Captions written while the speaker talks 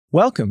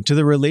Welcome to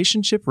the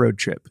Relationship Road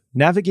Trip,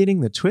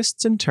 navigating the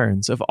twists and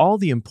turns of all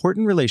the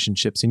important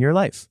relationships in your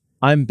life.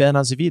 I'm Ben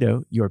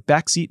Azevedo, your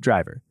backseat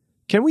driver.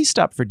 Can we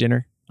stop for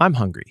dinner? I'm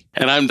hungry.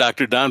 And I'm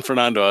Dr. Don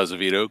Fernando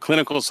Azevedo,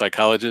 clinical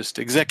psychologist,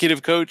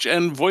 executive coach,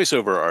 and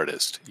voiceover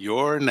artist,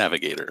 your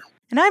navigator.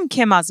 And I'm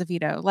Kim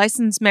Azevedo,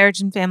 licensed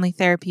marriage and family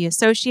therapy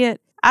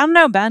associate. I don't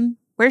know, Ben.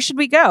 Where should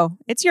we go?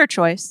 It's your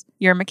choice.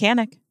 You're a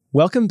mechanic.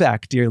 Welcome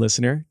back, dear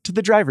listener, to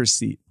the driver's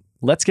seat.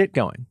 Let's get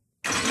going.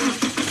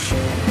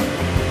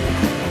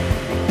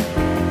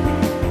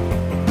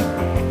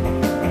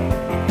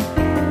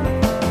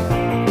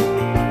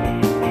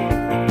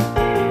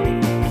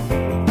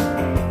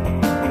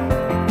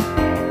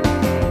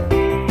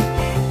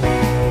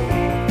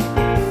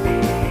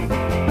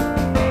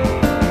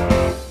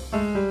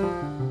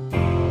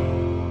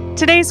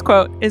 Today's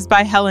quote is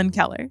by Helen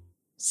Keller.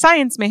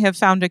 Science may have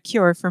found a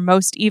cure for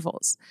most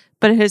evils,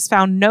 but it has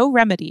found no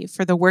remedy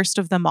for the worst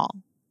of them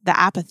all, the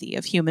apathy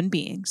of human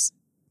beings.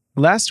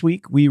 Last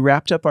week, we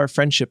wrapped up our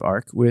friendship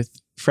arc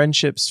with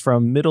friendships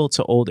from middle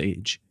to old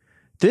age.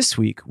 This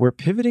week, we're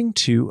pivoting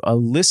to a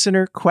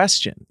listener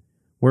question.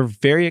 We're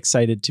very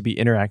excited to be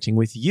interacting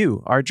with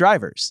you, our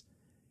drivers.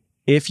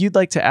 If you'd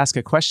like to ask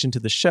a question to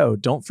the show,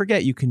 don't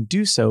forget you can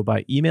do so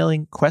by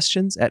emailing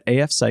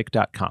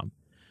questions@afpsych.com.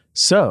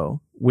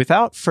 So,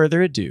 without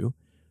further ado,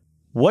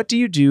 what do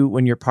you do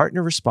when your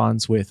partner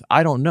responds with,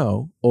 I don't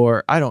know,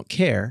 or I don't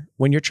care,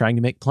 when you're trying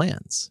to make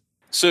plans?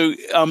 So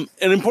an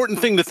important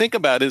thing to think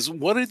about is,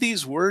 what do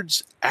these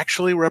words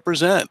actually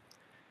represent?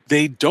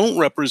 They don't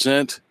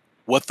represent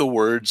what the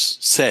words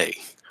say.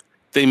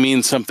 They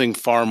mean something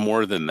far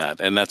more than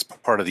that. And that's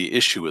part of the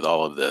issue with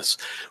all of this.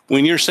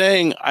 When you're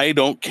saying, I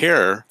don't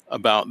care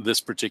about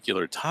this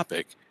particular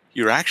topic,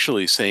 you're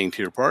actually saying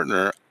to your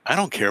partner, I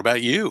don't care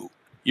about you.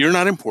 You're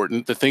not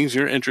important. The things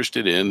you're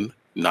interested in,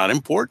 not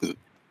important.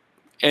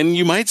 And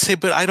you might say,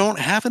 but I don't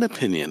have an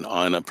opinion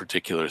on a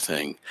particular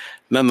thing.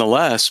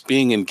 Nonetheless,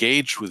 being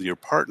engaged with your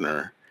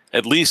partner,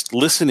 at least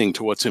listening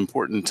to what's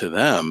important to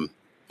them,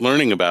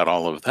 learning about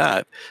all of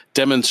that,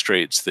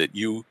 demonstrates that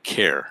you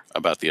care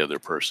about the other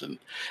person.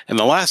 And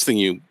the last thing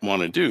you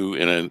want to do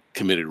in a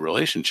committed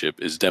relationship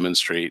is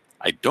demonstrate,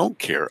 I don't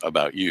care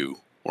about you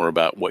or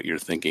about what you're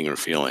thinking or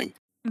feeling.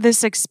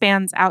 This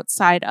expands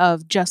outside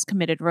of just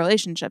committed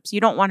relationships. You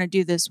don't want to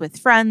do this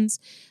with friends,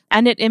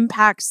 and it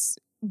impacts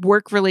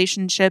work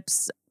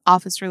relationships.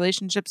 Office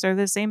relationships are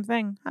the same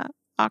thing.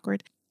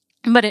 Awkward.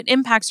 But it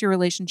impacts your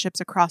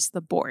relationships across the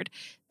board.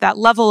 That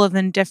level of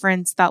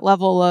indifference, that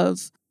level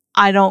of,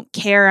 I don't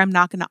care, I'm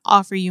not going to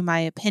offer you my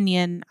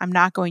opinion, I'm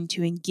not going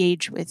to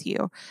engage with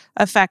you,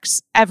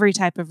 affects every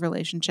type of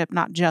relationship,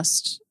 not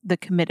just the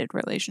committed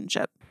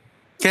relationship.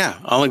 Yeah,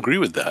 I'll agree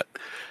with that.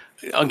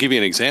 I'll give you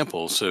an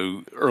example.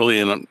 So early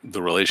in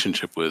the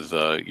relationship with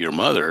your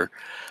mother,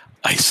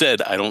 I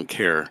said, I don't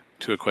care,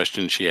 to a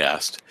question she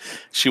asked.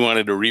 She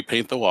wanted to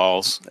repaint the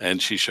walls,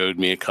 and she showed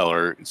me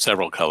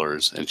several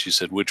colors, and she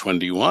said, which one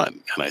do you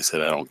want? And I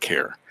said, I don't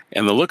care.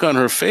 And the look on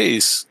her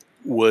face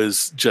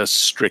was just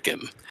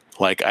stricken,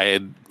 like I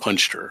had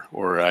punched her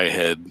or I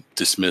had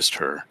dismissed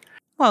her.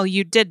 Well,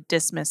 you did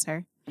dismiss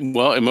her.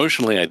 Well,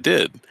 emotionally, I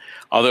did.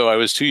 Although I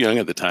was too young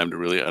at the time to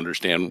really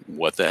understand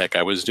what the heck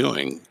I was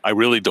doing. I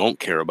really don't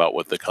care about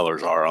what the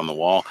colors are on the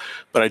wall,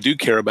 but I do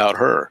care about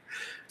her.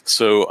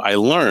 So I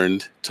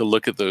learned to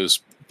look at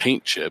those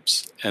paint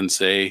chips and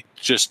say,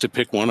 just to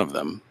pick one of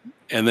them.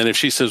 And then if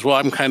she says, well,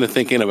 I'm kind of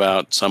thinking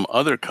about some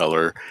other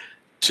color,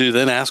 to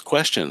then ask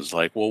questions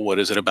like, well, what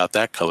is it about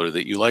that color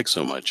that you like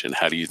so much? And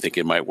how do you think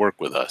it might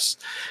work with us?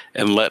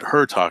 And let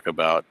her talk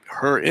about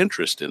her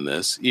interest in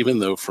this, even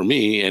though for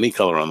me, any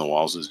color on the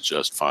walls is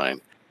just fine.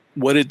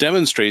 What it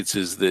demonstrates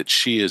is that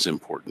she is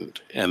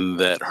important and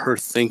that her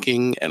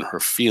thinking and her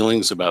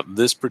feelings about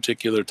this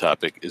particular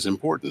topic is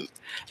important.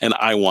 And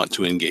I want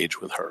to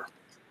engage with her.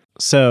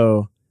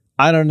 So,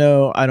 I don't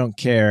know, I don't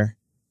care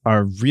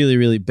are really,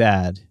 really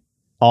bad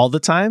all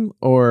the time?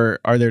 Or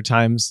are there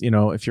times,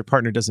 if your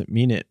partner doesn't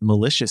mean it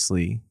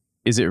maliciously,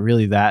 is it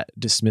really that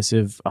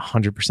dismissive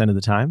 100% of the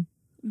time?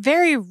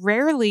 Very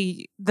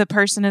rarely the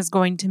person is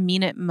going to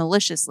mean it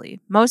maliciously.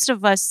 Most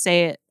of us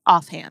say it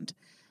offhand.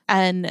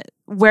 And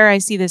where I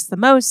see this the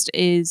most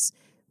is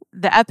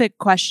the epic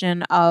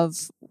question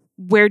of,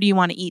 where do you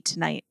want to eat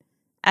tonight?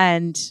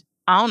 And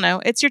I don't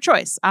know, it's your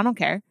choice. I don't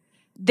care.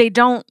 They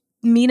don't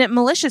mean it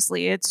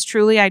maliciously. It's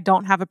truly, I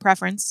don't have a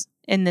preference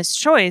in this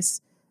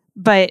choice,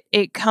 but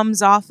it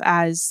comes off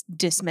as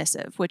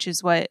dismissive, which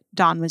is what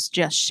Don was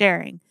just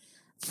sharing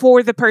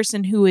for the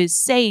person who is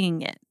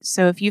saying it.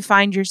 So if you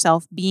find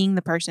yourself being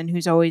the person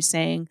who's always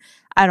saying,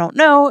 I don't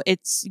know,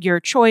 it's your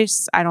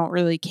choice, I don't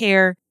really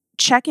care,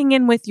 checking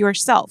in with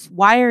yourself.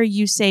 Why are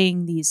you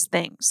saying these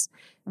things?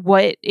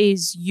 What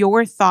is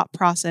your thought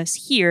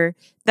process here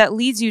that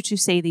leads you to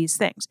say these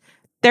things?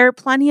 There are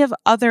plenty of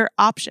other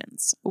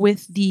options.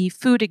 With the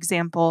food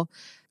example,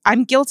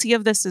 I'm guilty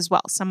of this as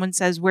well. Someone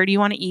says, where do you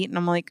want to eat? And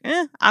I'm like,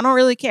 I don't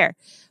really care.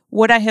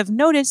 What I have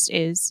noticed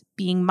is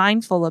being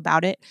mindful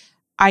about it.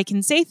 I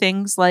can say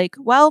things like,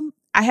 well,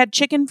 I had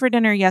chicken for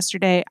dinner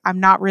yesterday. I'm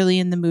not really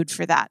in the mood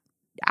for that.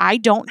 I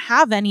don't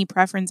have any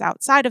preference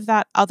outside of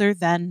that other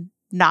than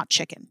not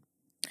chicken.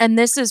 And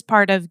this is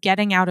part of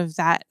getting out of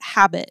that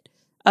habit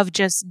of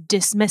just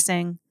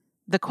dismissing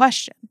the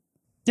question.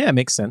 Yeah, it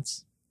makes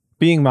sense.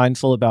 Being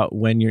mindful about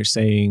when you're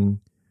saying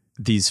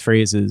these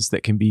phrases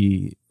that can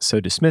be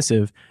so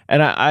dismissive.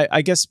 And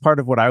I guess part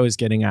of what I was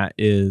getting at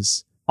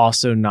is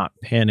also not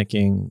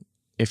panicking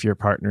if your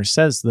partner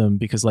says them,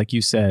 because like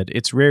you said,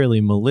 it's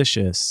rarely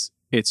malicious.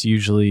 It's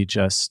usually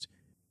just,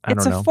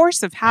 it's a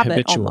force of habit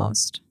habitual.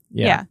 almost.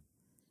 Yeah.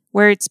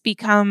 Where it's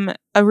become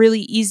a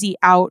really easy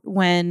out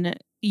when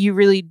you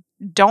really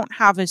don't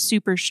have a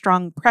super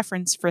strong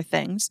preference for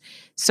things.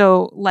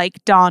 So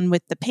like Dawn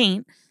with the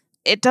paint,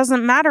 it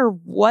doesn't matter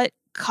what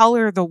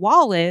color the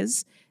wall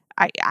is.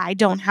 I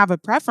don't have a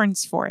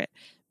preference for it.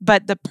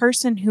 But the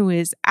person who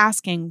is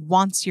asking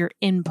wants your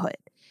input.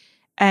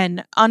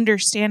 And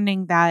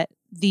understanding that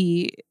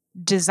the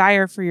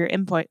desire for your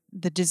input,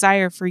 the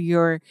desire for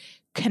your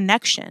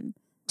connection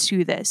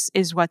to this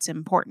is what's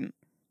important.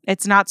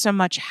 It's not so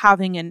much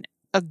having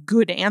a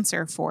good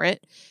answer for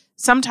it.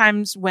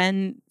 Sometimes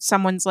when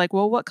someone's like,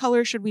 well, what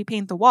color should we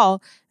paint the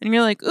wall? And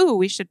you're like, ooh,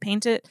 we should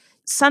paint it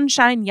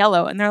sunshine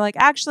yellow. And they're like,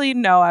 actually,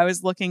 no, I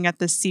was looking at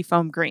the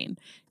seafoam green.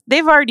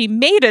 They've already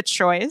made a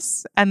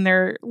choice and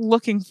they're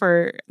looking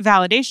for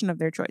validation of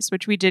their choice,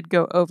 which we did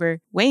go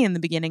over way in the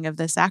beginning of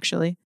this,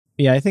 actually.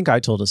 Yeah, I think I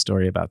told a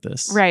story about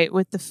this. Right,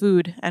 with the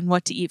food and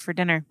what to eat for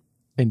dinner.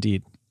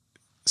 Indeed.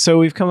 So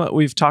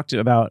we've talked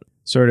about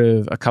sort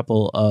of a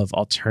couple of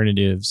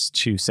alternatives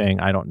to saying,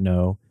 I don't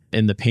know.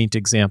 In the paint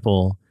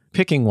example,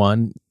 picking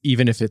one,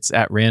 even if it's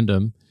at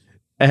random,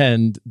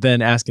 and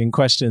then asking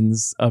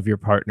questions of your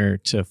partner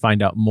to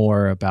find out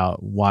more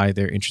about why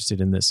they're interested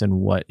in this and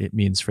what it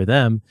means for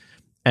them.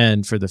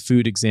 And for the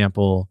food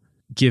example,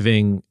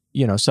 giving,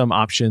 some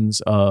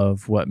options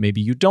of what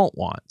maybe you don't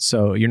want.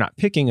 So you're not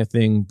picking a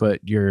thing, but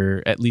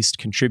you're at least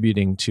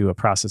contributing to a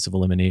process of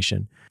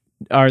elimination.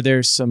 Are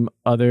there some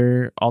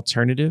other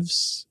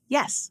alternatives?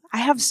 Yes, I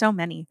have so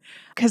many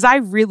because I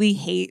really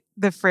hate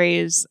the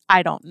phrase,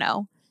 I don't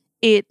know.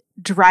 It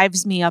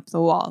drives me up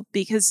the wall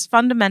because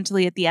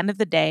fundamentally at the end of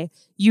the day,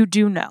 you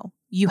do know.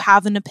 You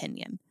have an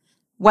opinion.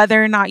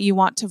 Whether or not you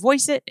want to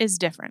voice it is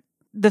different.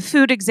 The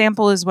food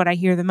example is what I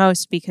hear the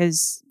most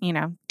because,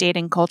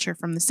 dating culture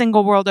from the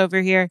single world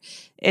over here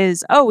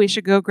is, oh, we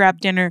should go grab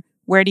dinner.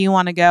 Where do you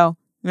want to go?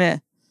 Meh.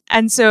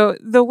 And so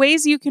the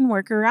ways you can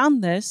work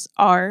around this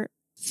are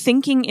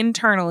thinking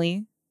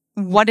internally,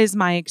 what is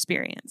my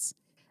experience?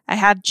 I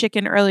had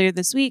chicken earlier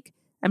this week.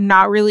 I'm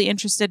not really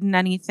interested in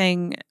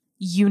anything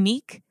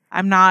unique.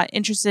 I'm not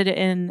interested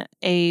in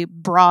a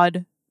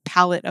broad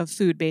palette of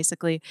food,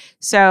 basically.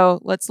 So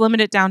let's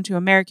limit it down to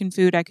American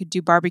food. I could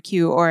do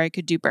barbecue or I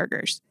could do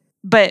burgers.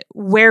 But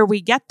where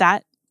we get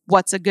that,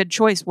 what's a good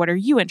choice? What are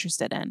you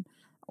interested in?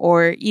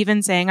 Or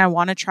even saying, I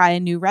want to try a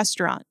new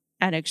restaurant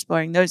and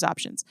exploring those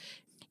options.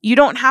 You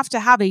don't have to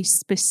have a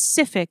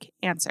specific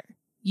answer.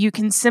 You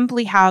can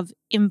simply have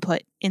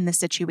input in the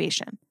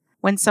situation.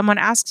 When someone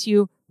asks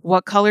you,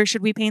 what color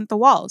should we paint the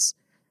walls?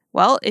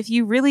 Well, if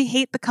you really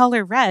hate the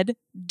color red,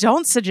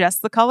 don't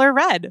suggest the color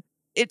red.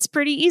 It's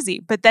pretty easy,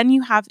 but then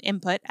you have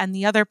input and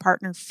the other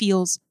partner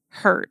feels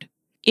heard.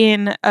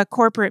 In a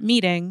corporate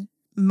meeting,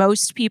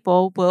 most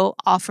people will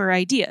offer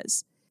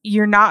ideas.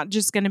 You're not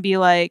just going to be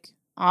like,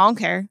 I don't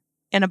care,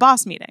 in a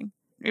boss meeting.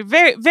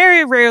 Very,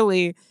 very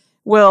rarely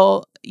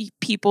will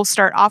people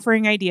start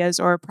offering ideas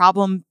or a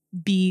problem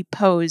be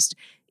posed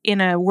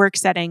in a work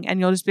setting and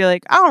you'll just be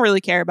like, I don't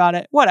really care about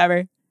it,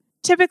 whatever.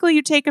 Typically,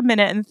 you take a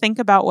minute and think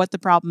about what the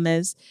problem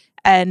is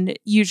and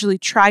usually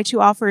try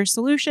to offer a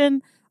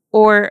solution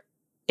or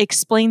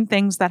explain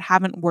things that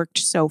haven't worked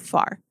so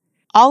far.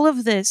 All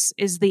of this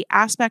is the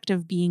aspect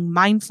of being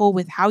mindful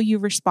with how you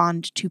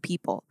respond to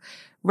people,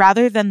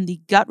 rather than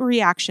the gut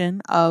reaction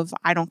of,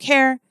 I don't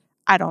care,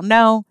 I don't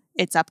know,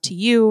 it's up to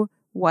you,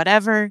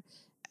 whatever,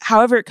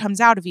 however it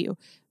comes out of you.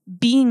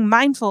 Being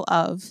mindful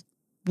of,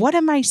 what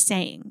am I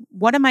saying?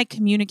 What am I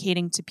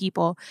communicating to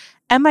people?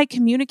 Am I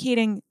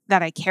communicating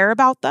that I care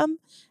about them?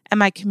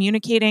 Am I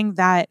communicating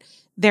that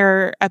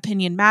their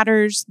opinion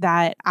matters,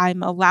 that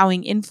I'm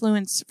allowing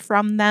influence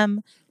from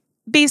them?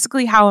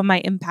 Basically, how am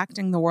I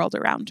impacting the world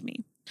around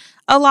me?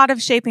 A lot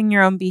of shaping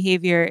your own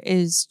behavior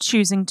is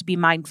choosing to be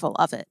mindful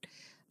of it.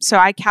 So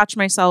I catch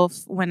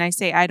myself when I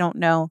say I don't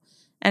know,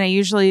 and I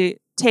usually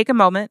take a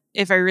moment,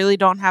 if I really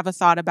don't have a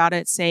thought about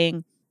it,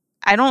 saying,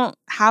 I don't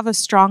have a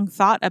strong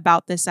thought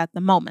about this at the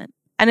moment.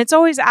 And it's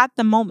always at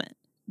the moment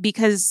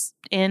because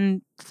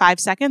in 5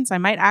 seconds, I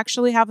might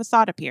actually have a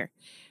thought appear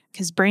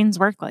because brains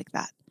work like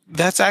that.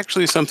 That's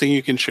actually something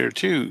you can share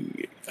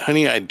too.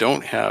 Honey, I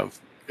don't have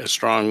a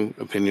strong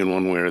opinion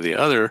one way or the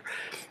other.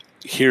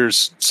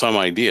 Here's some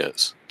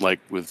ideas, like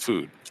with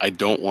food. I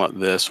don't want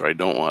this or I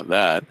don't want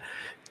that.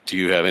 Do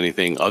you have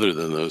anything other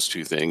than those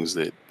two things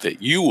that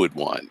you would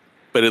want?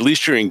 But at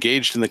least you're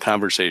engaged in the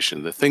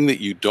conversation. The thing that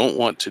you don't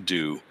want to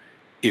do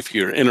if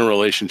you're in a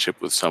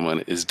relationship with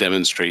someone is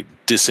demonstrate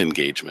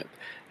disengagement.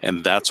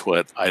 And that's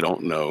what I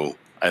don't know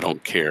I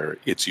don't care.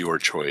 It's your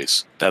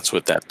choice. That's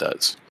what that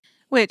does.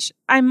 Which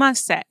I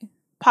must say,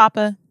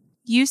 Papa,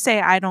 you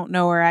say I don't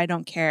know or I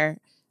don't care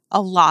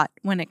a lot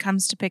when it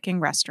comes to picking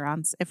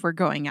restaurants if we're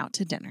going out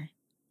to dinner.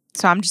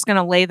 So I'm just going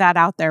to lay that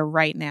out there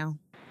right now.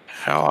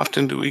 How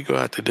often do we go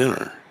out to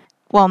dinner?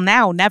 Well,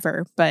 now,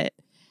 never, but...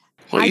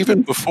 Well,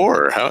 even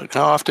before, how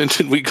often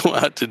did we go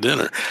out to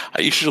dinner?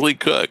 I usually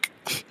cook.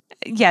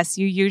 Yes,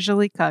 you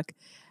usually cook.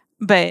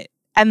 But,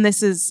 and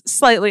this is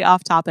slightly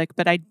off topic,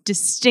 but I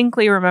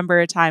distinctly remember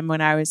a time when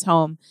I was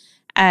home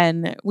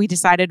and we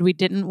decided we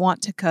didn't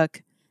want to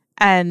cook.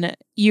 And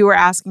you were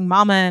asking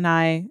Mama and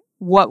I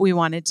what we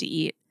wanted to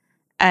eat.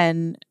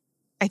 And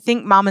I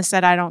think Mama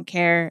said, I don't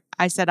care.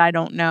 I said, I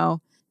don't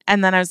know.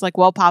 And then I was like,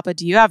 well, Papa,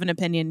 do you have an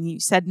opinion? And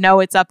you said, no,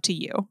 it's up to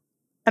you.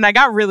 And I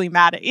got really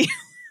mad at you.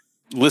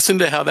 Listen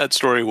to how that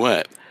story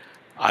went.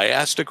 I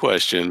asked a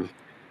question.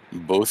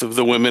 Both of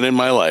the women in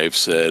my life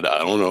said, I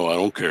don't know, I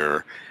don't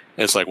care.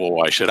 And it's like, well,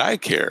 why should I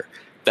care?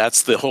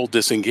 That's the whole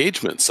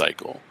disengagement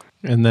cycle.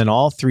 And then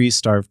all three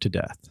starved to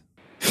death.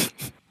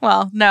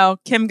 Well, no,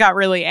 Kim got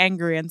really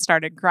angry and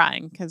started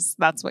crying because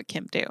that's what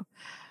Kim do,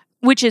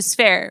 which is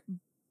fair.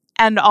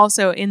 And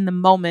also in the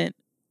moment,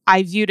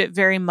 I viewed it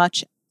very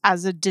much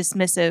as a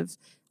dismissive.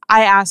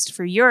 I asked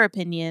for your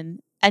opinion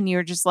and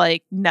you're just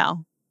like,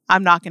 no,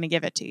 I'm not going to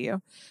give it to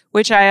you,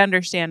 which I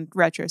understand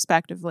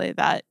retrospectively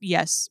that,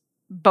 yes,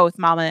 both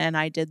Mama and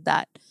I did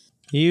that.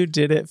 You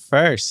did it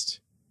first.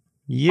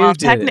 You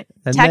did it.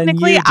 And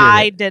technically, then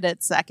I did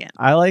it second.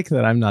 I like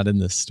that I'm not in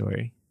this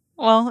story.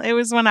 Well, it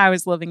was when I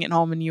was living at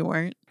home and you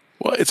weren't.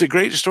 Well, it's a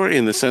great story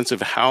in the sense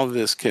of how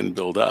this can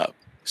build up.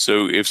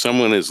 So if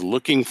someone is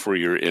looking for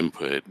your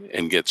input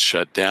and gets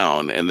shut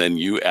down, and then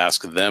you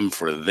ask them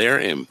for their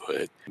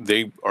input,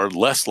 they are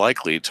less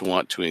likely to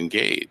want to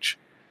engage.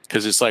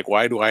 Because it's like,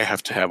 why do I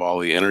have to have all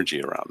the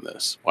energy around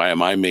this? Why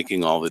am I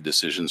making all the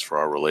decisions for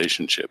our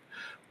relationship?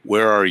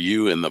 Where are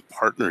you in the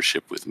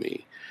partnership with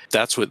me?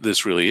 That's what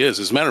this really is.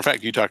 As a matter of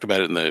fact, you talked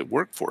about it in the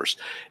workforce.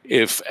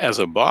 If, as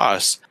a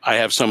boss, I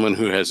have someone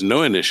who has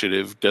no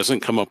initiative, doesn't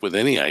come up with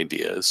any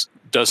ideas,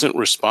 doesn't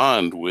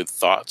respond with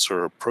thoughts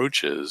or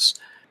approaches,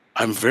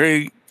 I'm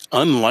very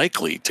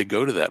unlikely to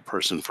go to that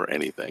person for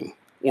anything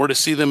or to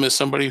see them as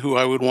somebody who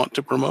I would want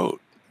to promote.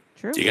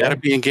 True. You got to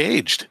be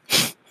engaged.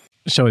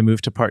 Shall we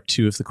move to part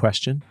 2 of the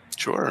question?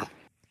 Sure.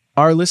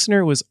 Our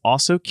listener was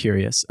also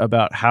curious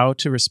about how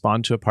to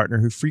respond to a partner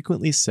who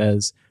frequently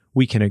says,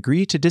 we can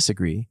agree to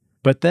disagree,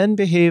 but then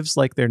behaves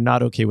like they're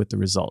not okay with the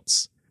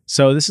results.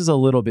 So this is a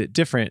little bit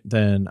different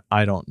than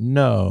I don't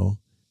know.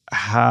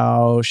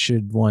 How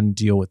should one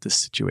deal with this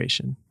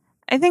situation?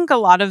 I think a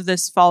lot of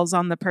this falls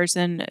on the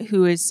person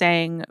who is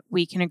saying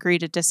we can agree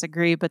to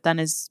disagree, but then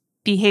is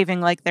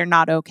behaving like they're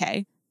not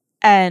okay.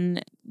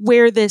 And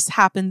where this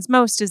happens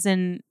most is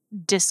in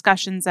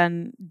discussions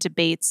and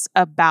debates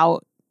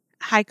about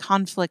high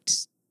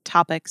conflict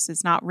topics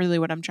is not really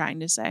what I'm trying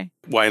to say.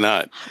 Why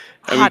not?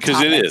 I mean,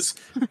 because it is.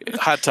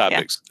 Hot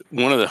topics.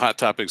 Yeah. One of the hot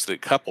topics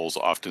that couples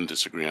often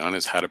disagree on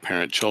is how to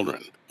parent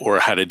children or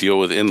how to deal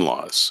with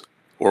in-laws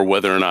or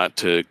whether or not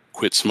to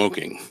quit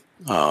smoking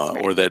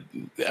or that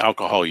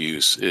alcohol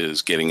use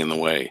is getting in the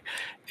way.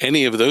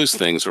 Any of those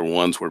things are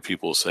ones where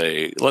people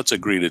say, let's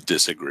agree to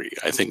disagree.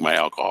 I think my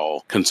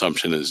alcohol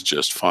consumption is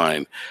just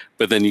fine.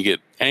 But then you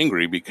get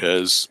angry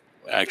because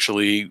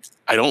actually,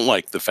 I don't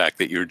like the fact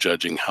that you're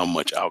judging how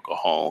much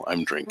alcohol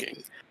I'm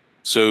drinking.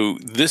 So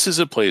this is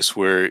a place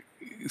where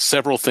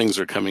several things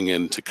are coming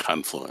into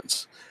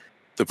confluence.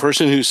 The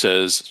person who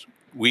says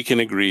we can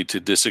agree to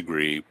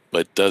disagree,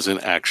 but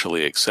doesn't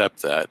actually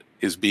accept that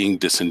is being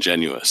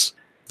disingenuous.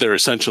 They're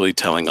essentially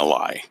telling a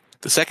lie.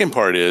 The second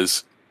part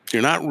is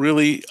you're not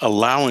really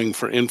allowing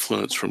for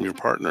influence from your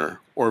partner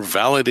or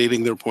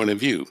validating their point of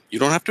view. You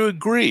don't have to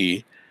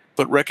agree,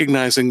 but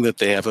recognizing that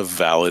they have a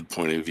valid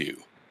point of view.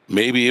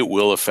 Maybe it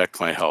will affect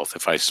my health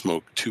if I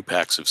smoke 2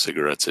 packs of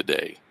cigarettes a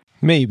day.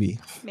 Maybe.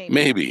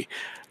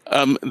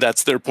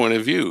 That's their point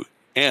of view.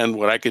 And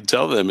what I could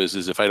tell them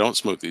is if I don't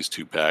smoke these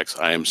 2 packs,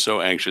 I am so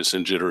anxious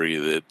and jittery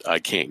that I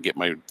can't get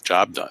my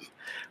job done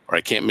or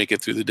I can't make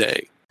it through the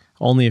day.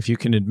 Only if you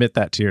can admit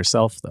that to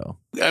yourself, though.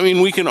 I mean,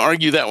 we can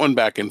argue that one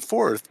back and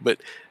forth, but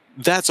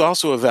that's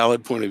also a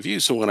valid point of view.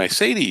 So when I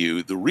say to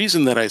you, the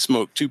reason that I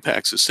smoke 2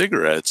 packs of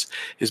cigarettes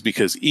is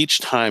because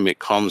each time it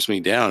calms me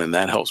down and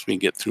that helps me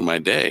get through my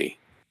day.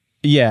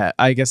 Yeah,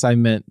 I guess I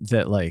meant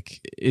that, like,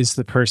 is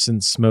the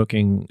person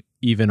smoking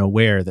even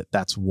aware that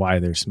that's why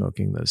they're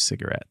smoking those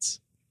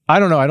cigarettes? I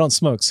don't know. I don't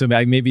smoke. So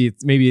maybe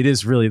it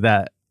is really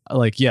that,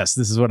 like, yes,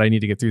 this is what I need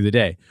to get through the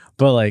day.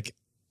 But like,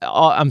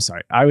 I'm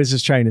sorry. I was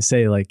just trying to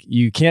say, like,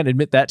 you can't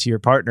admit that to your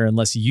partner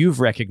unless you've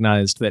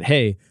recognized that,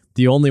 hey,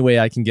 the only way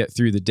I can get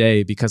through the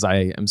day because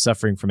I am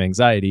suffering from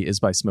anxiety is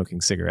by smoking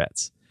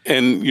cigarettes.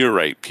 And you're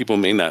right. People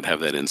may not have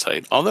that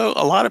insight. Although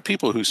a lot of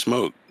people who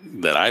smoke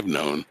that I've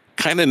known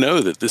kind of know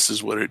that this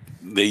is what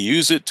they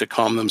use it to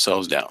calm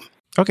themselves down.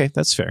 Okay,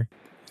 that's fair.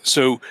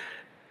 So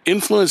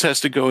influence has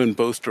to go in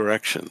both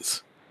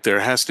directions.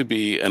 There has to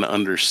be an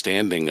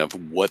understanding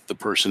of what the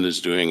person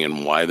is doing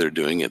and why they're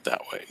doing it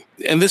that way.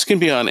 And this can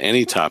be on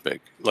any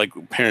topic, like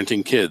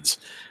parenting kids.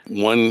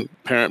 One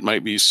parent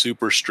might be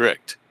super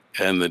strict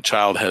and the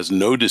child has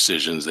no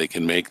decisions they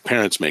can make.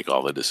 Parents make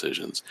all the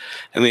decisions.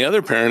 And the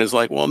other parent is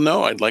like, well,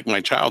 no, I'd like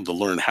my child to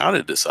learn how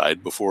to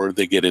decide before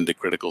they get into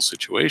critical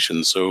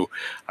situations. So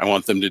I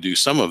want them to do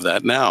some of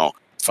that now,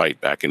 fight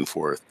back and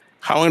forth.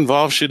 How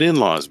involved should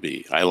in-laws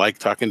be? I like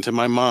talking to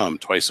my mom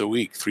twice a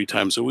week, 3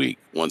 times a week,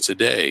 once a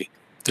day.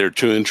 They're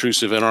too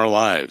intrusive in our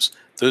lives.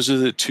 Those are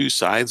the two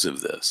sides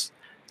of this.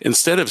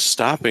 Instead of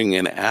stopping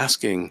and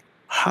asking,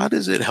 how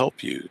does it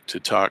help you to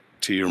talk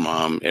to your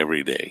mom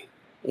every day?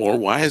 Or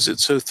why is it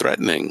so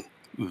threatening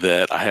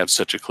that I have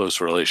such a close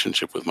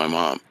relationship with my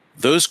mom?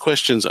 Those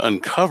questions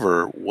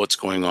uncover what's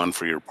going on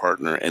for your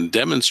partner and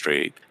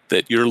demonstrate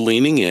that you're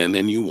leaning in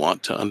and you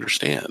want to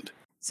understand.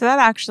 So that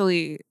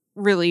actually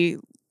really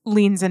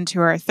leans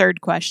into our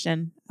third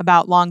question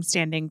about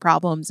longstanding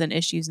problems and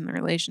issues in the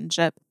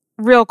relationship.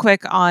 Real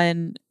quick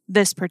on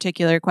this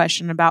particular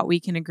question about we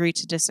can agree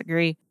to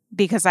disagree,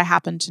 because I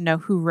happen to know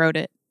who wrote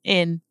it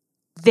in.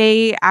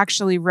 They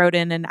actually wrote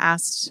in and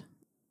asked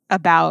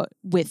about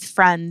with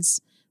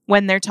friends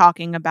when they're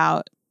talking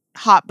about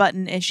hot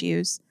button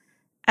issues.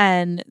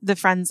 And the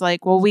friend's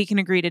like, well, we can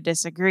agree to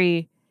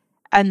disagree.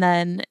 And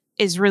then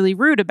is really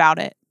rude about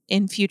it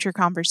in future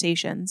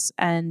conversations.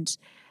 And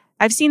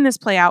I've seen this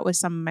play out with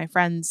some of my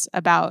friends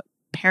about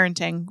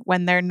parenting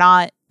when they're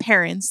not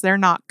parents, they're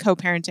not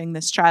co-parenting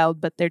this child,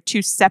 but they're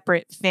two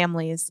separate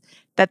families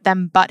that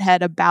then butt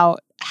head about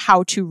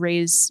how to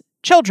raise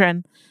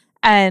children.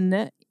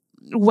 And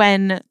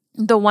when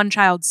the one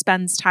child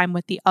spends time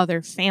with the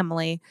other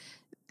family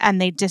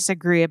and they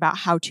disagree about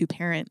how to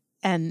parent,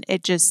 and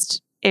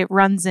it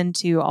runs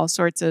into all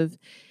sorts of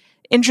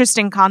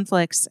interesting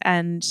conflicts.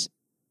 And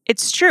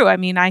it's true. I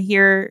mean, I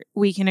hear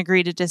we can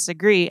agree to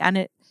disagree, and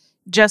it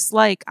just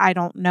like I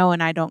don't know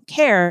and I don't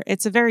care,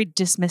 it's a very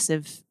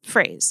dismissive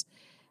phrase.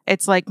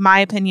 It's like my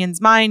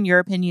opinion's mine, your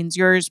opinion's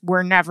yours.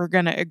 We're never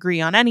going to agree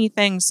on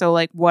anything. So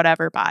like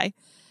whatever, bye.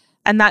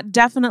 And that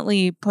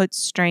definitely puts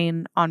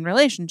strain on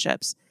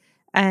relationships.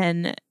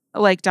 And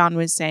like Don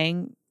was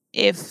saying,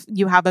 if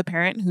you have a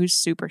parent who's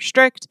super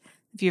strict,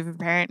 if you have a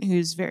parent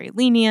who's very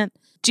lenient,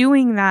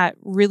 doing that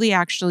really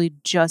actually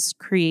just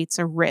creates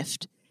a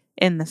rift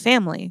in the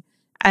family.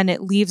 And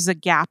it leaves a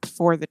gap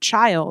for the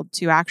child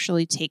to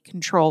actually take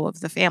control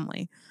of the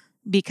family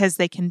because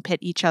they can pit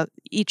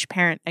each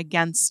parent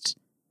against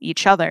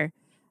each other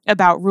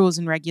about rules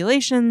and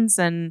regulations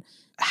and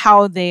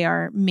how they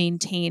are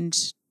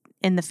maintained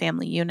in the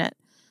family unit.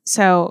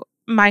 So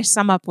my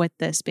sum up with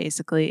this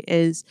basically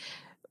is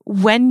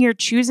when you're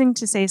choosing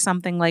to say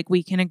something like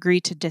we can agree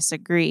to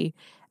disagree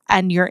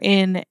and you're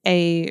in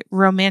a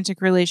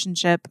romantic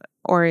relationship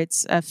or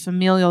it's a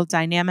familial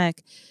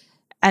dynamic,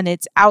 and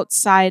it's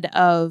outside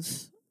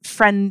of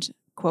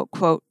quote,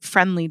 quote,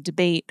 friendly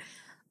debate,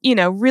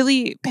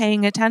 really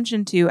paying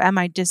attention to, am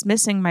I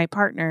dismissing my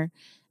partner?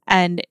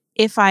 And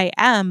if I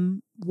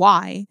am,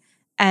 why?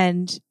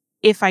 And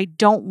if I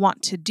don't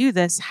want to do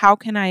this, how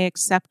can I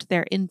accept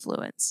their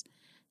influence?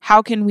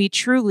 How can we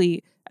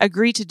truly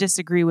agree to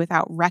disagree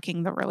without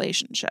wrecking the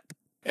relationship?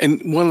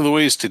 And one of the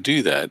ways to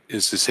do that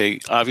is to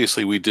say,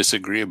 obviously, we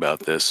disagree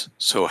about this.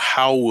 So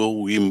how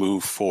will we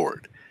move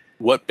forward?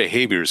 What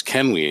behaviors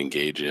can we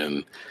engage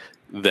in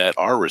that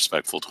are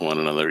respectful to one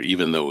another,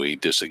 even though we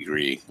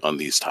disagree on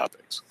these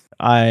topics?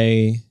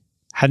 I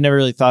had never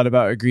really thought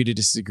about agree to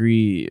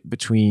disagree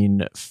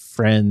between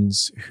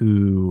friends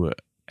who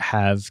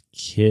have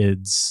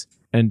kids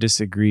and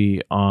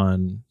disagree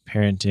on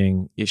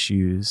parenting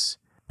issues,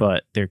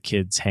 but their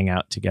kids hang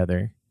out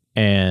together.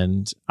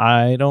 And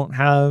I don't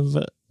have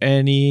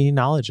any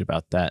knowledge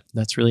about that.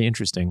 That's really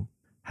interesting.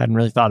 Hadn't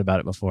really thought about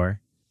it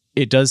before.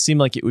 It does seem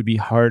like it would be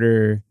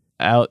harder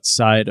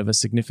outside of a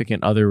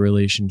significant other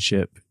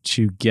relationship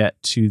to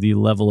get to the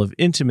level of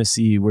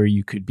intimacy where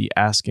you could be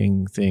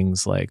asking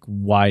things like,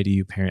 why do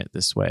you parent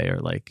this way? Or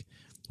like,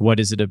 what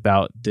is it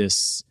about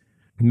this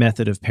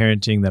method of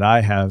parenting that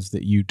I have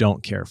that you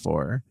don't care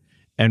for?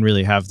 And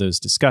really have those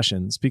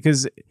discussions.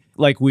 Because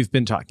like we've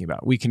been talking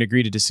about, we can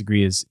agree to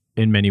disagree is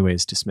in many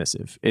ways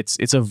dismissive.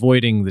 It's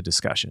avoiding the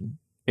discussion.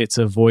 It's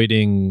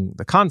avoiding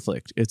the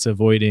conflict. It's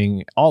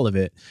avoiding all of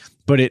it.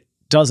 But it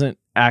doesn't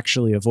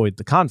actually avoid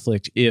the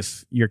conflict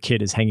if your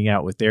kid is hanging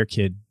out with their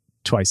kid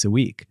twice a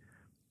week.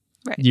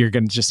 Right. You're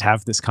going to just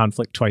have this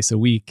conflict twice a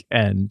week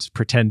and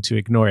pretend to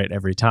ignore it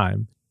every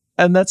time.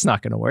 And that's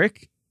not going to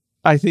work.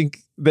 I think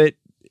that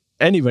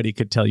anybody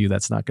could tell you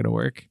that's not going to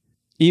work.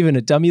 Even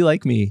a dummy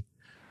like me.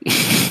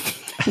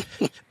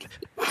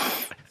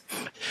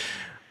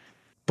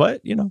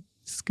 But,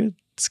 it's good.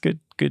 It's good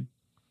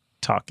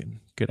talking.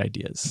 Good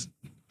ideas.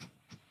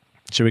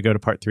 Should we go to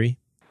part 3?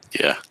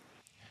 Yeah.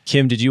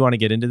 Kim, did you want to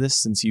get into this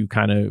since you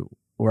kind of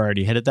were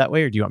already headed that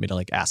way, or do you want me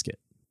to ask it?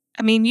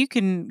 I mean, you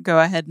can go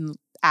ahead and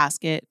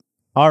ask it.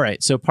 All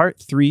right. So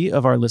part 3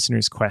 of our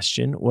listener's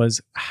question was,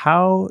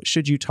 how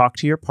should you talk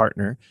to your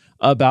partner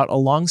about a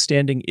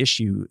longstanding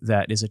issue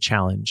that is a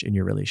challenge in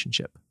your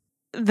relationship?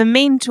 The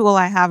main tool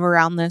I have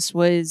around this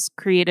was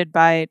created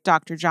by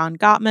Dr. John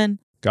Gottman.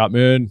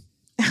 Gottman.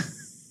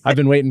 I've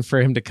been waiting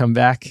for him to come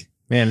back.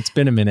 Man, it's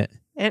been a minute.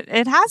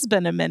 It has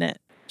been a minute.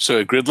 So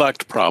a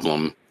gridlocked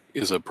problem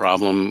is a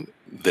problem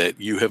that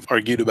you have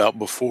argued about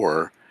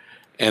before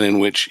and in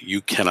which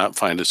you cannot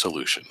find a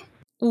solution.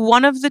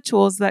 One of the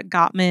tools that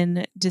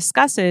Gottman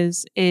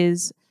discusses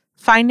is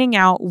finding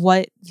out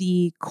what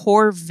the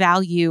core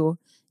value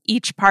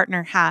each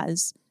partner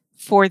has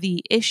for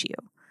the issue.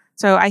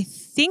 So I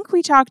think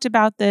we talked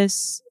about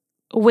this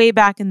way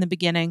back in the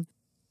beginning.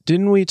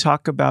 Didn't we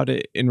talk about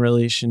it in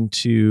relation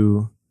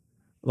to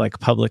like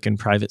public and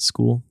private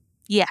school?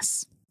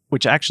 Yes.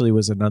 Which actually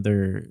was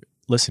another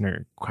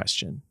listener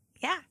question.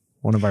 Yeah.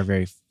 One of our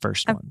very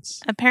first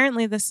ones.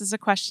 Apparently, this is a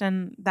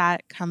question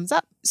that comes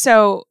up.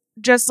 So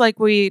just like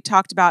we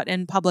talked about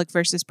in public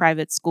versus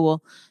private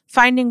school,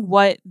 finding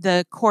what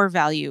the core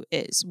value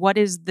is. What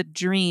is the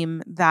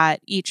dream that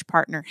each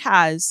partner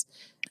has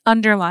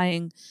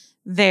underlying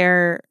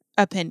their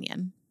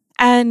opinion?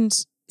 And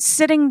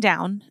sitting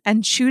down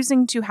and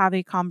choosing to have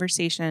a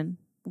conversation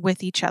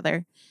with each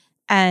other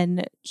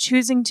and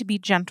choosing to be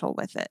gentle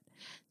with it.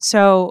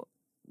 So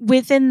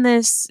within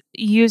this,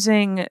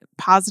 using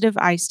positive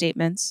I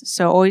statements,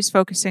 so always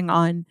focusing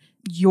on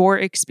your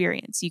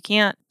experience. You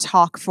can't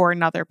talk for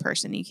another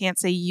person. You can't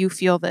say you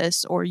feel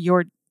this or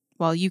you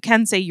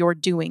can say you're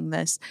doing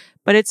this,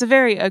 but it's a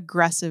very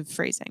aggressive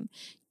phrasing.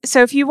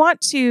 So if you want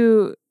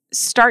to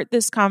start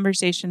this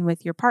conversation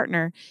with your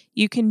partner,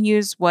 you can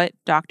use what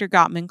Dr.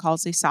 Gottman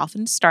calls a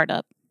softened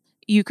startup.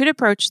 You could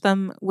approach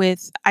them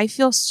with, I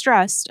feel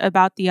stressed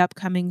about the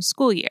upcoming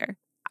school year.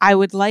 I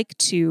would like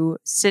to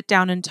sit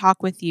down and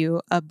talk with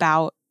you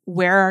about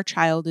where our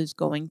child is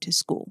going to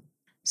school.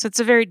 So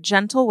it's a very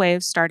gentle way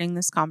of starting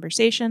this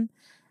conversation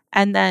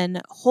and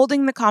then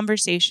holding the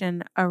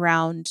conversation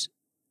around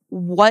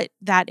what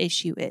that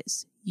issue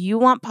is. You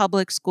want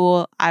public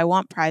school, I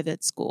want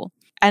private school.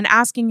 And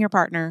asking your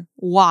partner,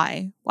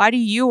 why? Why do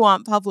you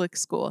want public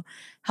school?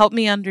 Help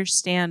me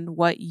understand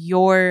what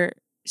your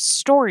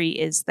story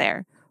is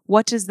there.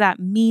 What does that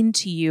mean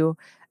to you?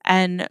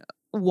 And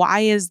why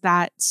is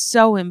that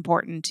so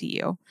important to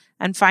you?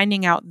 And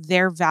finding out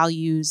their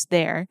values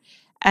there.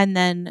 And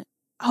then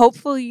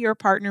hopefully your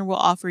partner will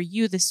offer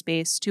you the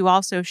space to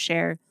also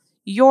share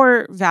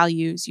your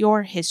values,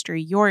 your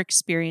history, your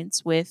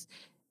experience with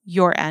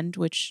your end,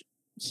 which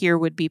here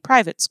would be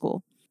private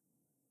school.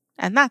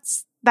 And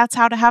that's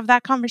how to have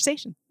that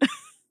conversation.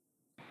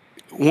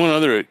 One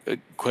other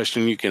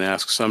question you can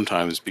ask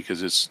sometimes,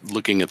 because it's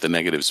looking at the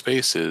negative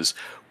space, is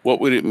what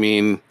would it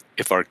mean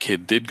if our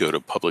kid did go to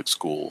public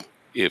school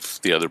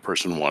if the other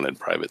person wanted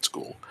private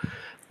school?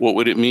 What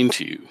would it mean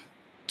to you?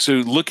 So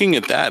looking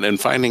at that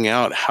and finding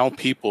out how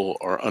people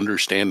are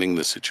understanding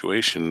the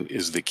situation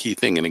is the key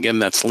thing. And again,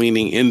 that's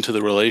leaning into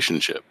the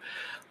relationship.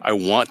 I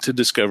want to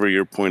discover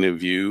your point of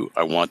view.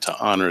 I want to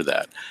honor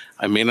that.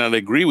 I may not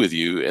agree with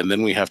you, and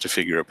then we have to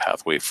figure a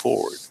pathway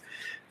forward.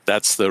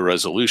 That's the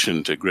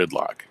resolution to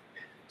gridlock.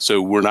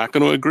 So we're not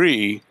going to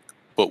agree,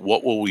 but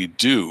what will we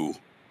do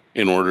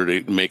in order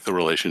to make the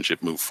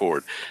relationship move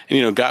forward?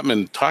 And,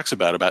 Gottman talks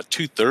about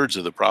 2/3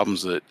 of the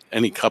problems that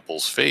any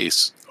couples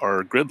face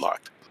are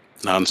gridlocked,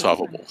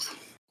 non-solvable.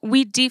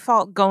 We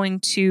default going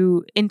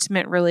to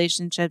intimate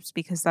relationships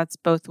because that's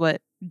both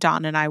what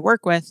Don and I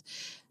work with,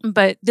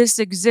 but this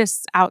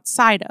exists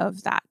outside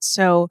of that.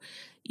 So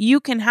you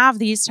can have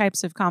these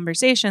types of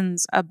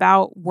conversations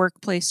about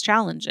workplace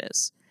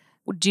challenges.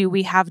 Do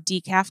we have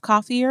decaf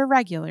coffee or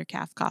regular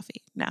calf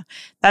coffee? No,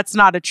 that's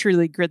not a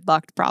truly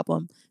gridlocked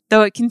problem,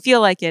 though it can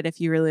feel like it if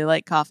you really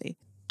like coffee.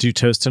 Do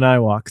Toast and I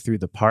walk through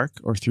the park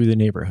or through the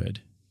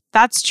neighborhood?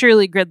 That's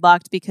truly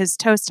gridlocked because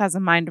Toast has a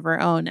mind of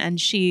her own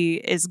and she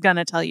is going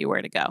to tell you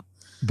where to go.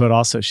 But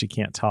also she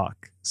can't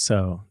talk.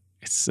 So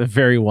it's a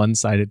very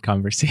one-sided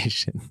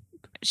conversation.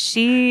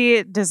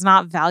 She does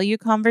not value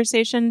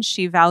conversation.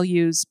 She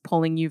values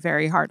pulling you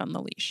very hard on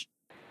the leash.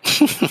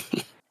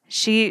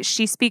 She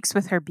speaks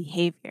with her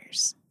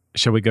behaviors.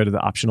 Shall we go to the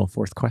optional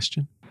fourth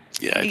question?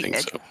 Yeah, I think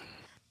so.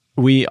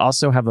 We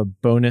also have a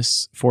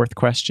bonus fourth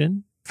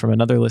question from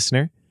another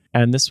listener.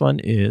 And this one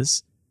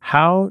is,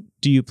 how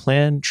do you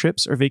plan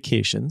trips or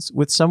vacations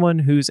with someone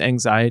whose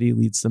anxiety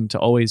leads them to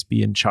always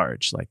be in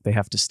charge? Like they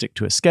have to stick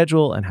to a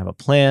schedule and have a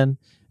plan.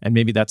 And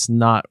maybe that's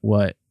not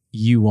what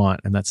you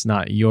want. And that's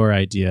not your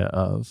idea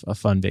of a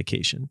fun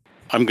vacation.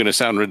 I'm going to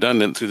sound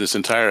redundant through this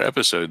entire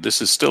episode.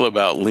 This is still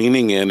about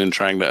leaning in and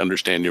trying to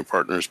understand your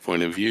partner's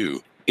point of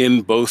view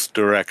in both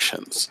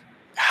directions.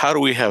 How do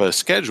we have a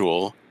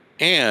schedule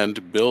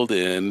and build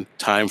in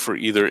time for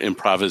either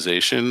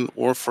improvisation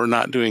or for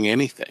not doing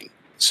anything?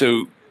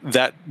 So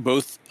that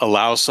both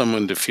allows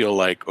someone to feel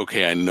like,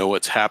 okay, I know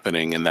what's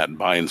happening, and that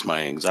binds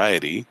my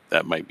anxiety.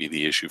 That might be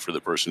the issue for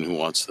the person who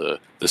wants the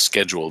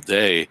scheduled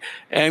day,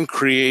 and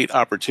create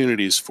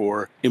opportunities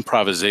for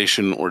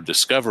improvisation or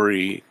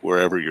discovery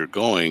wherever you're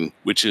going,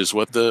 which is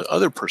what the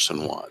other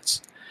person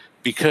wants.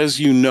 Because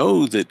you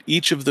know that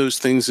each of those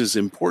things is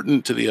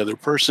important to the other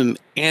person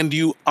and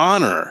you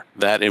honor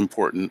that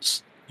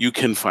importance, you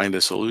can find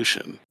a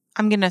solution.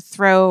 I'm going to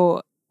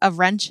throw a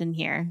wrench in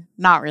here.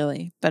 Not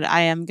really, but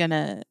I am going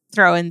to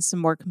throw in some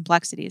more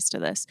complexities to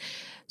this.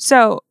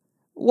 So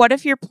what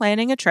if you're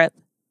planning a trip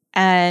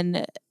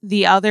and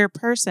the other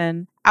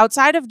person,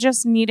 outside of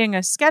just needing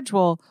a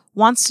schedule,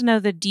 wants to know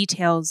the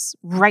details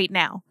right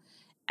now?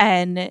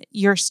 And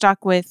you're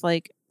stuck with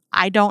like,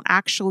 I don't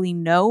actually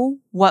know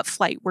what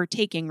flight we're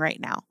taking right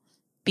now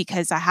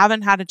because I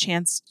haven't had a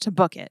chance to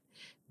book it.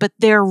 But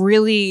they're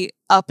really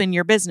up in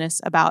your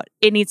business about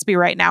it needs to be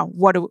right now.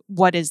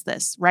 What is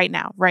this right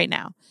now?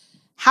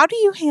 How do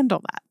you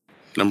handle that?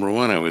 Number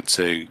one, I would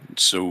say,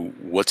 so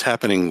what's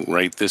happening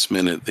right this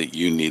minute that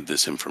you need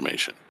this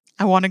information?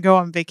 I want to go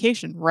on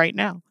vacation right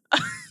now.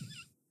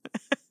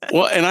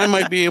 Well, and I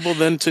might be able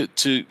then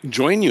to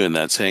join you in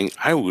that, saying,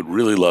 I would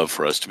really love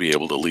for us to be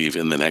able to leave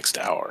in the next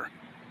hour.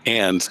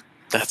 And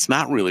that's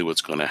not really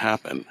what's going to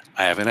happen.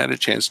 I haven't had a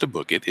chance to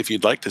book it. If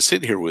you'd like to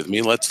sit here with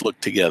me, let's look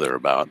together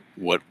about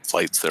what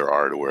flights there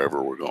are to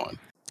wherever we're going.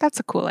 That's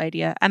a cool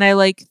idea. And I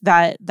like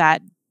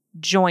that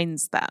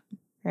joins them,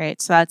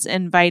 right? So that's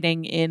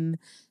inviting in,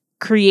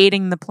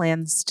 creating the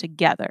plans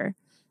together,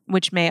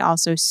 which may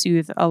also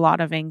soothe a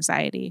lot of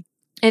anxiety.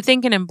 I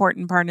think an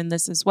important part in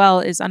this as well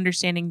is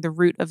understanding the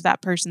root of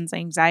that person's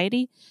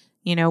anxiety.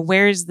 You know,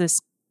 where is this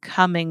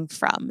coming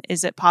from?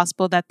 Is it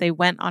possible that they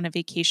went on a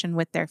vacation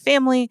with their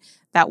family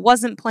that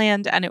wasn't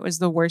planned and it was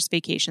the worst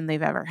vacation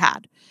they've ever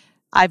had?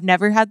 I've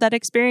never had that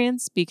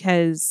experience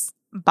because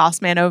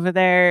boss man over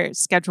there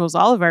schedules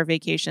all of our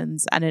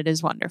vacations and it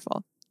is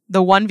wonderful.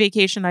 The one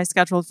vacation I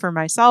scheduled for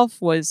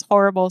myself was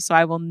horrible, so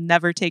I will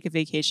never take a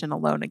vacation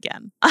alone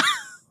again.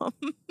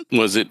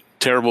 Was it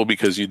terrible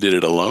because you did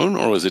it alone,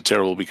 or was it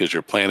terrible because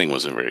your planning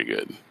wasn't very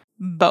good?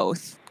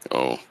 Both.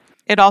 Oh.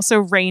 It also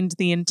rained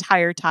the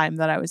entire time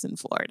that I was in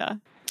Florida.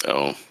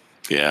 Oh,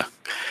 yeah.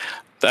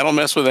 That'll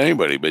mess with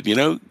anybody, but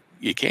you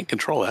can't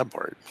control that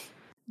part.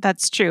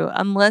 That's true,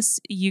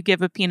 unless you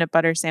give a peanut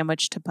butter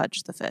sandwich to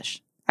Pudge the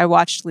fish. I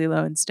watched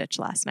Lilo and Stitch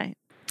last night.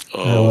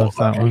 Oh, I love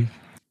that one.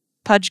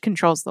 Pudge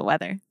controls the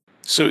weather.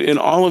 So in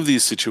all of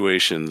these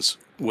situations,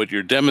 what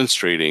you're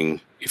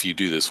demonstrating, if you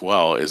do this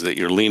well, is that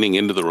you're leaning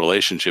into the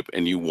relationship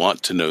and you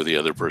want to know the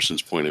other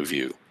person's point of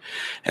view,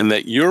 and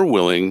that you're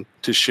willing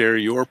to share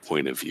your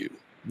point of view.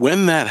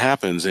 When that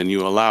happens and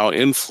you allow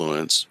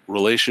influence,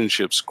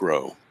 relationships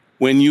grow.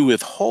 When you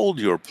withhold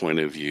your point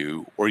of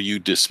view or you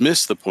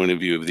dismiss the point of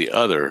view of the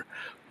other,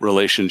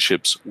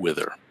 relationships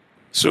wither.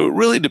 So it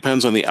really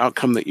depends on the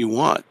outcome that you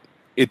want.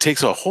 It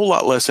takes a whole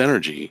lot less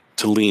energy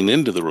to lean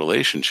into the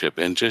relationship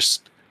and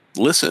just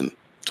listen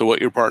to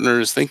what your partner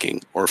is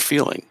thinking or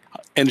feeling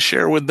and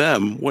share with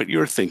them what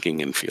you're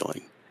thinking and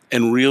feeling,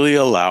 and really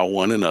allow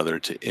one another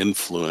to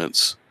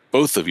influence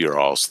both of your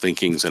all's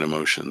thinkings and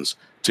emotions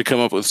to come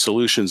up with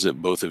solutions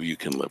that both of you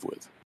can live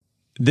with.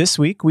 This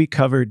week, we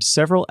covered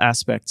several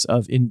aspects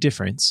of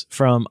indifference,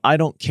 from I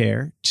don't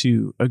care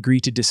to agree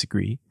to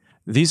disagree.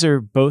 These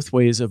are both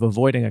ways of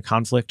avoiding a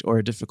conflict or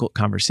a difficult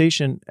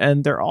conversation,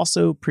 and they're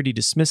also pretty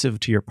dismissive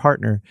to your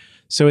partner,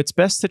 so it's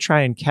best to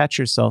try and catch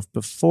yourself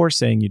before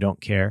saying you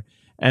don't care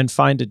and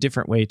find a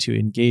different way to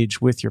engage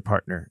with your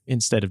partner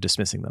instead of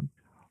dismissing them.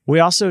 We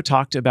also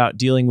talked about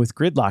dealing with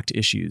gridlocked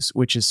issues,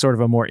 which is sort of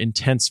a more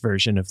intense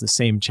version of the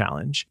same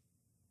challenge.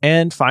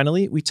 And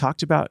finally, we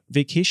talked about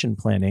vacation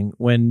planning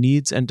when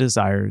needs and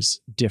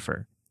desires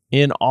differ.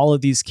 In all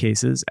of these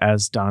cases,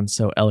 as Don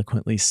so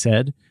eloquently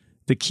said,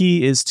 the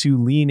key is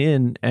to lean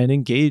in and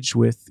engage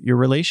with your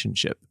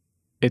relationship.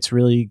 It's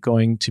really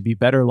going to be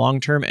better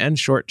long-term and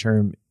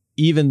short-term,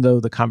 even though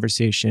the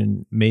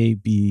conversation may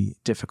be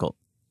difficult.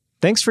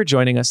 Thanks for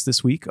joining us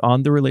this week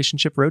on the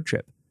Relationship Road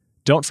Trip.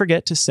 Don't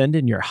forget to send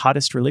in your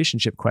hottest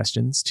relationship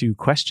questions to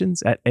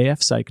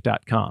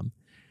questions@afpsych.com.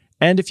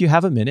 And if you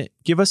have a minute,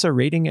 give us a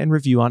rating and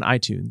review on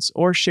iTunes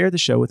or share the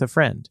show with a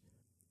friend.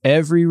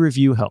 Every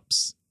review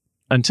helps.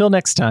 Until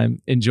next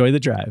time, enjoy the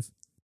drive.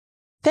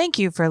 Thank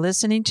you for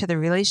listening to the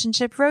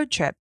Relationship Road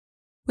Trip.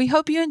 We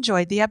hope you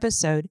enjoyed the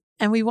episode,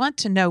 and we want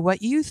to know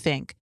what you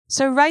think.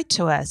 So write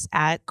to us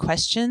at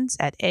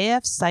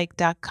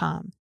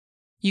questions@afpsych.com.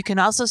 You can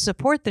also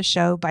support the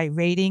show by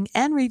rating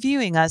and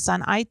reviewing us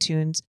on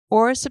iTunes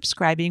or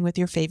subscribing with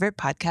your favorite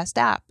podcast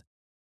app.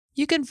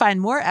 You can find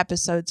more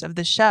episodes of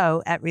the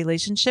show at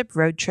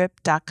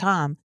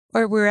relationshiproadtrip.com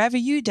or wherever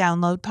you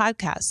download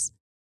podcasts.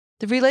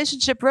 The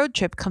Relationship Road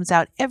Trip comes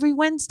out every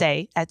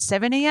Wednesday at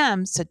 7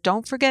 a.m., so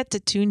don't forget to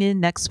tune in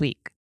next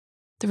week.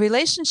 The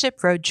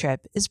Relationship Road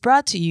Trip is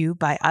brought to you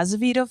by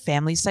Azevedo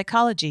Family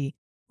Psychology,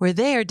 where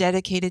they are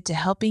dedicated to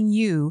helping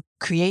you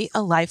create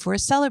a life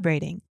worth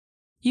celebrating.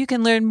 You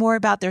can learn more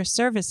about their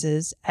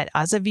services at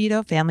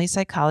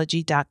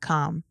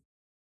azevedofamilypsychology.com.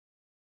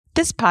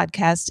 This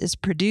podcast is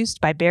produced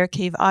by Bear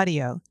Cave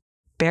Audio.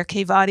 Bear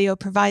Cave Audio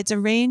provides a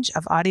range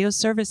of audio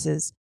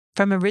services,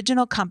 from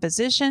original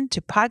composition to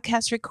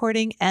podcast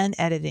recording and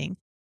editing.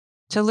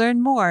 To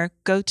learn more,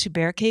 go to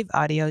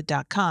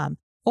bearcaveaudio.com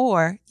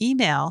or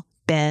email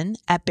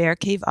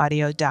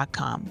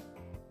ben@bearcaveaudio.com.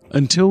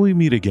 Until we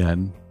meet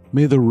again,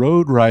 may the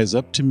road rise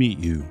up to meet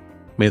you.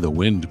 May the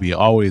wind be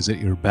always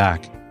at your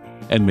back.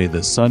 and may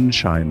the sun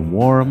shine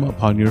warm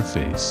upon your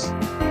face.